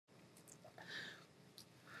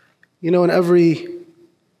You know, in every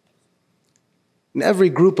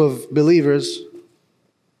group of believers,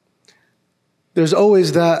 there's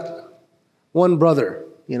always that one brother,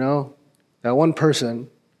 you know, that one person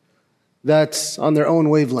that's on their own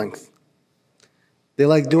wavelength. They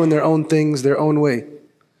like doing their own things their own way,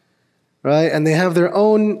 right? And they have their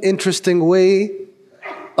own interesting way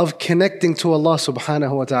of connecting to Allah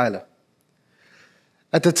subhanahu wa ta'ala.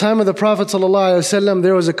 At the time of the Prophet ﷺ,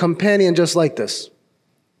 there was a companion just like this.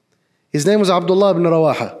 His name was Abdullah ibn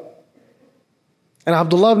Rawaha. And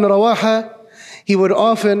Abdullah ibn Rawaha, he would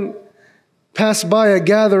often pass by a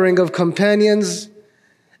gathering of companions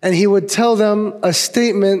and he would tell them a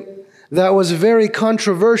statement that was very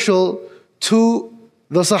controversial to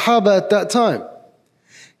the Sahaba at that time.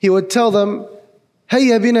 He would tell them,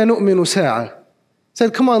 "Hayya bina nu'minu sa'a." He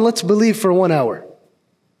said, "Come on, let's believe for 1 hour.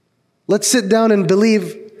 Let's sit down and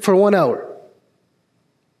believe for 1 hour."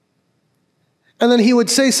 And then he would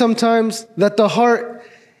say sometimes that the heart,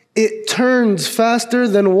 it turns faster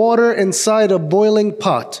than water inside a boiling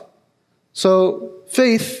pot. So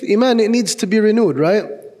faith, iman, it needs to be renewed, right?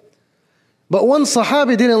 But one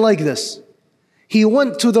Sahabi didn't like this. He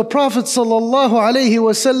went to the Prophet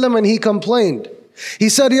ﷺ and he complained. He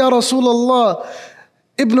said, "Ya Rasulullah,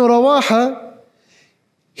 Ibn Rawaha,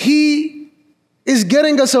 he is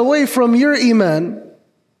getting us away from your iman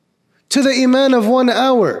to the iman of 1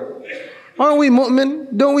 hour. Aren't we mu'min?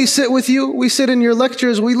 Don't we sit with you? We sit in your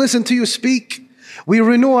lectures, we listen to you speak, we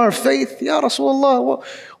renew our faith. Ya Rasulullah,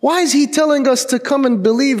 why is he telling us to come and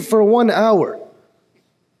believe for 1 hour?"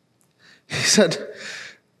 He said,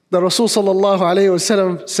 the Rasul sallallahu alayhi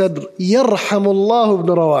wasallam said, "Yarhamullahu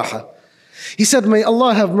ibn Rawaha." He said, "May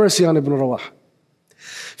Allah have mercy on Ibn Rawaha.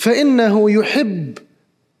 فإنه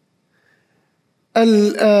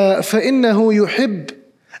يحب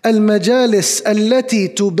المجالس التي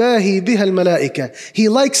تباهي بها الملائكة." He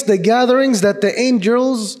likes the gatherings that the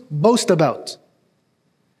angels boast about.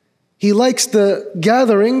 He likes the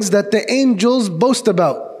gatherings that the angels boast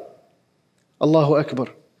about. Allahu Akbar.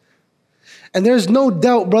 And there's no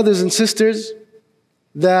doubt, brothers and sisters,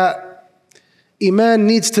 that iman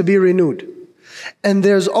needs to be renewed. And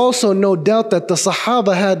there's also no doubt that the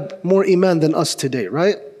Sahaba had more iman than us today,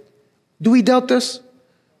 right? Do we doubt this?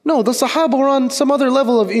 No, the Sahaba were on some other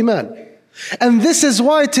level of iman. And this is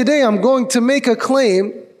why today I'm going to make a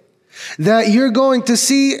claim that you're going to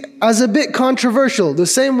see as a bit controversial. The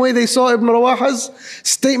same way they saw Ibn Rawaha's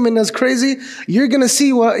statement as crazy, you're going to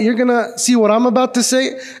see what I'm about to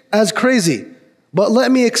say as crazy. But let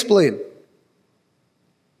me explain.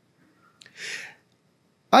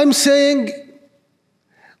 I'm saying,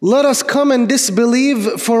 let us come and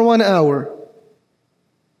disbelieve for 1 hour.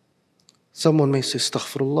 Someone may say,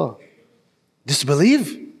 "Astaghfirullah.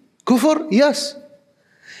 Disbelieve? Kufr?" Yes.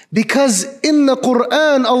 Because in the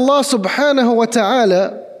Quran, Allah subhanahu wa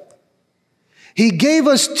ta'ala, He gave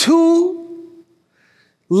us 2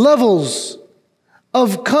 levels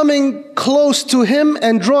of coming close to Him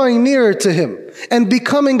and drawing nearer to Him and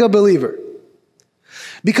becoming a believer.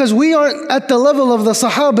 Because we aren't at the level of the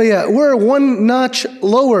Sahaba yet. We're 1 notch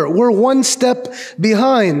lower. We're 1 step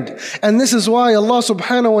behind. And this is why Allah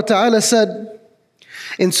subhanahu wa ta'ala said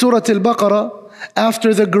in Surah Al-Baqarah,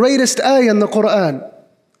 after the greatest ayah in the Quran,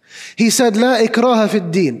 He said, "La ikraha fi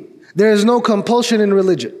ad-din." There is no compulsion in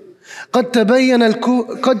religion. قَدْ تَبَيَّنَ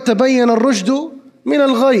الرُّشْدُ مِنَ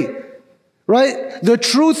الْغَيِّ. Right? The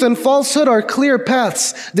truth and falsehood are clear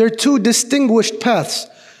paths. They're 2 distinguished paths.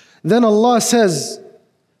 Then Allah says,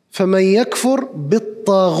 فَمَنْ يَكْفُرْ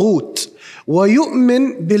بِالطَّاغُوتِ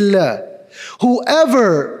وَيُؤْمِنْ بِاللَّهِ.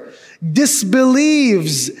 Whoever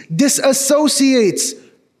disbelieves, disassociates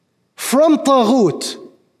from Taghut,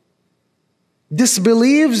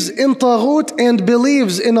 disbelieves in Taghut and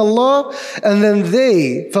believes in Allah, and then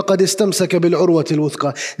they, فَقَدْ اسْتَمْسَكَ بِالْعُرْوَةِ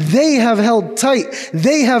الْوُثْقَى. They have held tight,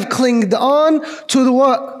 they have clinged on to the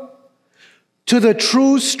what? To the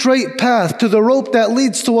true straight path, to the rope that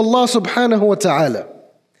leads to Allah subhanahu wa ta'ala.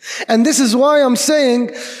 And this is why I'm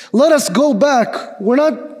saying, let us go back.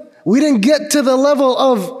 We didn't get to the level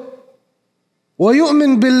of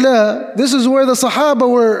وَيُؤْمِن بِاللَّهِ. This is where the Sahaba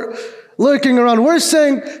were lurking around. We're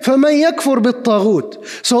saying, فَمَنْ يَكْفُرْ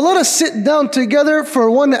بِالطَّاغُوتِ. So let us sit down together for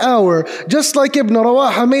 1 hour. Just like Ibn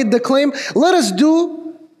Rawaha made the claim, let us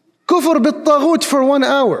do kufr bit-taghut for 1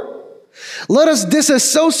 hour. Let us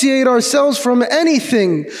disassociate ourselves from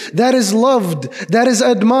anything that is loved, that is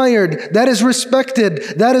admired, that is respected,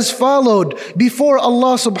 that is followed before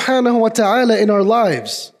Allah subhanahu wa ta'ala in our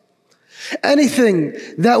lives. Anything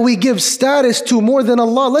that we give status to more than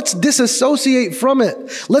Allah, let's disassociate from it.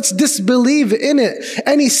 Let's disbelieve in it.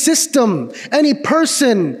 Any system, any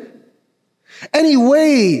person, Any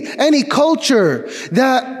way, any culture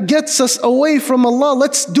that gets us away from Allah,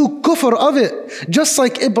 let's do kufr of it. Just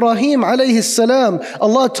like Ibrahim alayhi salam,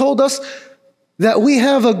 Allah told us that we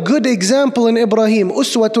have a good example in Ibrahim.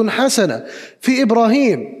 Uswatun hasana fi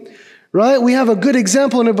Ibrahim. Right? We have a good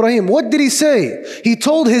example in Ibrahim. What did he say? He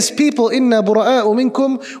told his people, Inna bura'a'u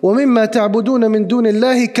minkum wa mimma ta'buduna min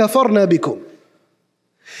dunillahi kafarna bikum.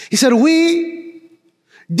 He said, I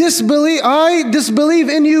disbelieve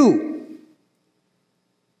in you.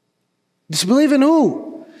 Disbelieve in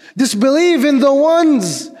who? Disbelieve in the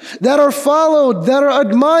ones that are followed, that are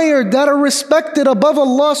admired, that are respected above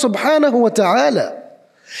Allah subhanahu wa ta'ala.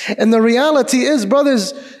 And the reality is,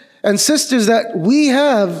 brothers and sisters, that we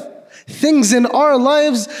have things in our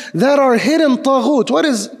lives that are hidden taghut. What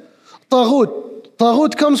is taghut?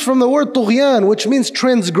 Taghut comes from the word tughyan, which means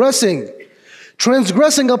transgressing.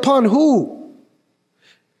 Transgressing upon who?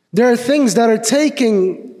 There are things that are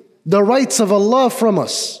taking the rights of Allah from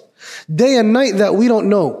us day and night that we don't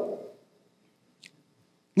know.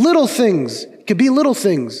 Little things. It could be little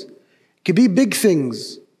things. It could be big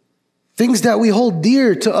things. Things that we hold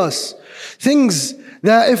dear to us. Things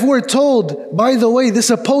that if we're told, by the way, this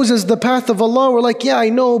opposes the path of Allah, we're like, yeah, I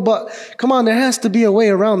know, but come on, there has to be a way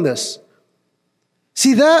around this.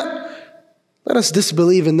 See that? Let us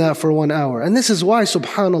disbelieve in that for 1 hour. And this is why,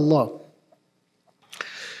 subhanallah.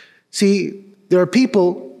 See, there are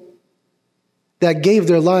people that gave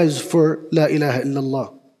their lives for La ilaha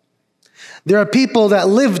illallah. There are people that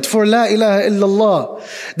lived for La ilaha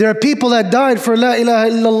illallah. There are people that died for La ilaha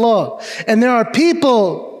illallah. And there are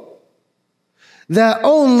people that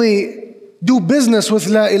only do business with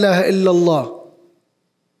La ilaha illallah.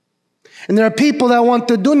 And there are people that want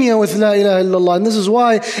the dunya with La ilaha illallah. And this is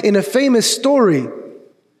why in a famous story,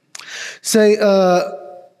 say the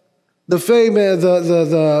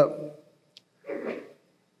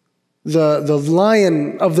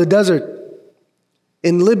lion of the desert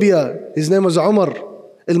in Libya, his name was Umar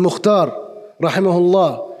al-Mukhtar,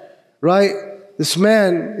 rahimahullah, right? This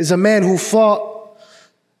man is a man who fought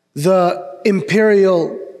the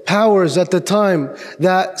imperial powers at the time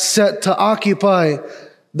that set to occupy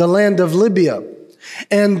the land of Libya.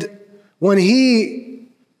 And when he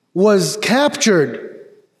was captured,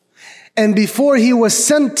 and before he was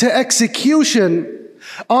sent to execution,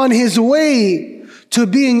 on his way to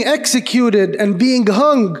being executed and being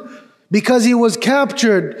hung because he was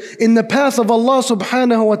captured in the path of Allah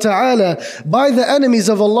subhanahu wa ta'ala by the enemies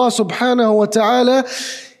of Allah subhanahu wa ta'ala,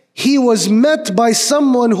 he was met by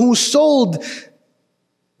someone who sold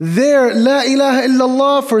their La ilaha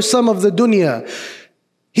illallah for some of the dunya.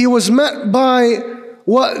 He was met by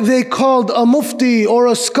what they called a mufti or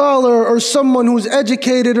a scholar or someone who's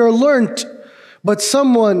educated or learnt, but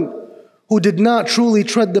someone who did not truly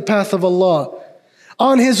tread the path of Allah.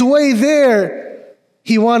 On his way there,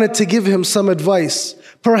 he wanted to give him some advice,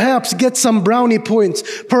 perhaps get some brownie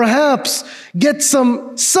points, perhaps get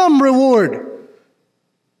some reward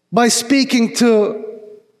by speaking to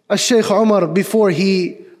a Shaykh Umar before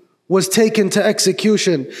he was taken to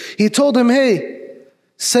execution. He told him, hey,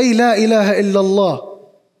 say La ilaha illallah.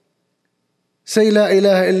 Say La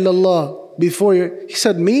ilaha illallah before you. He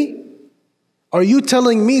said, me? Are you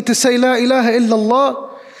telling me to say La ilaha illallah?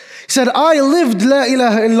 He said, I lived La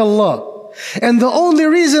ilaha illallah. And the only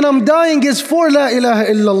reason I'm dying is for La ilaha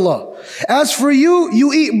illallah. As for you,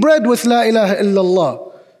 you eat bread with La ilaha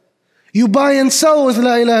illallah. You buy and sell with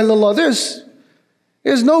La ilaha illallah.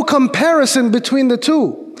 There's no comparison between the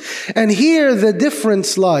two. And here the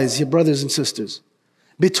difference lies, your brothers and sisters,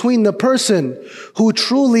 between the person who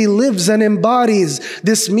truly lives and embodies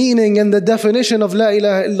this meaning and the definition of La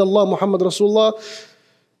ilaha illallah Muhammad Rasulullah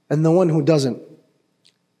and the one who doesn't.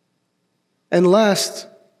 And last,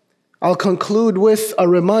 I'll conclude with a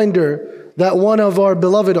reminder that one of our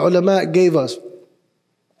beloved ulama gave us.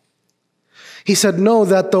 He said, know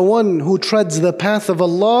that the one who treads the path of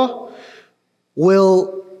Allah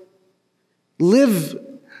will live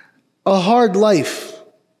a hard life.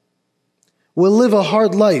 Will live a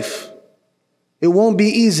hard life. It won't be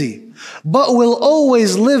easy, but will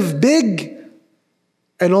always live big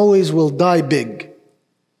and always will die big.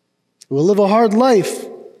 Will live a hard life.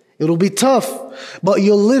 It'll be tough, but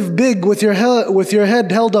you'll live big with your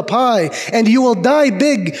head held up high, and you will die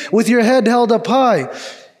big with your head held up high.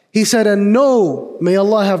 He said, and know, may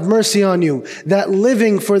Allah have mercy on you, that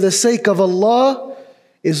living for the sake of Allah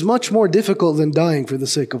is much more difficult than dying for the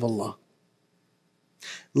sake of Allah.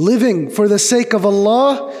 Living for the sake of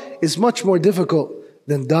Allah is much more difficult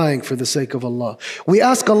than dying for the sake of Allah. We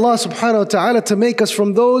ask Allah subhanahu wa ta'ala to make us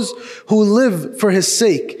from those who live for His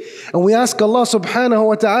sake. And we ask Allah subhanahu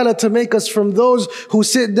wa ta'ala to make us from those who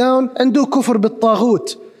sit down and do kufr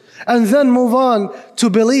bit-taghut, and then move on to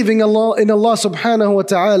believing in Allah subhanahu wa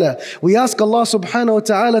ta'ala. We ask Allah subhanahu wa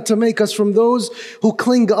ta'ala to make us from those who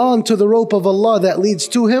cling on to the rope of Allah that leads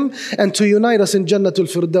to Him, and to unite us in Jannatul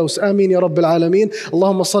Firdaus. Ameen ya Rabbil Alameen.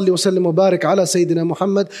 Allahumma salli wa sallim wa barik ala Sayyidina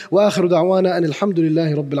Muhammad wa akhiru da'wana an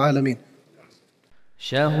alhamdulillahi Rabbil Alameen.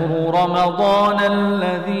 شهر رمضان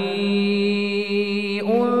الذي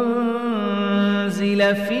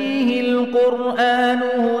أنزل فيه القرآن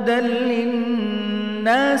هدى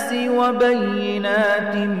للناس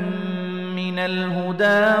وبينات من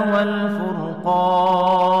الهدى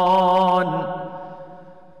والفرقان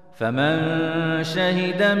فمن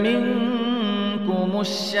شهد منكم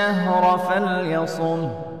الشهر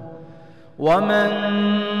فليصمه ومن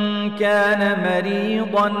كان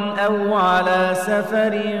مريضا أو على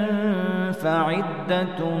سفر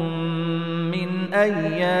فعدة من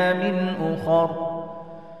أيام أخر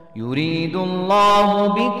يريد الله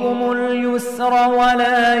بكم اليسر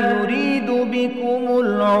ولا يريد بكم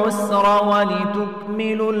العسر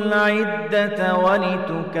ولتكملوا العدة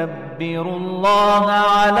ولتكبروا الله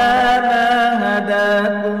على ما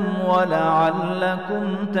هداكم ولعلكم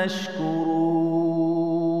تشكرون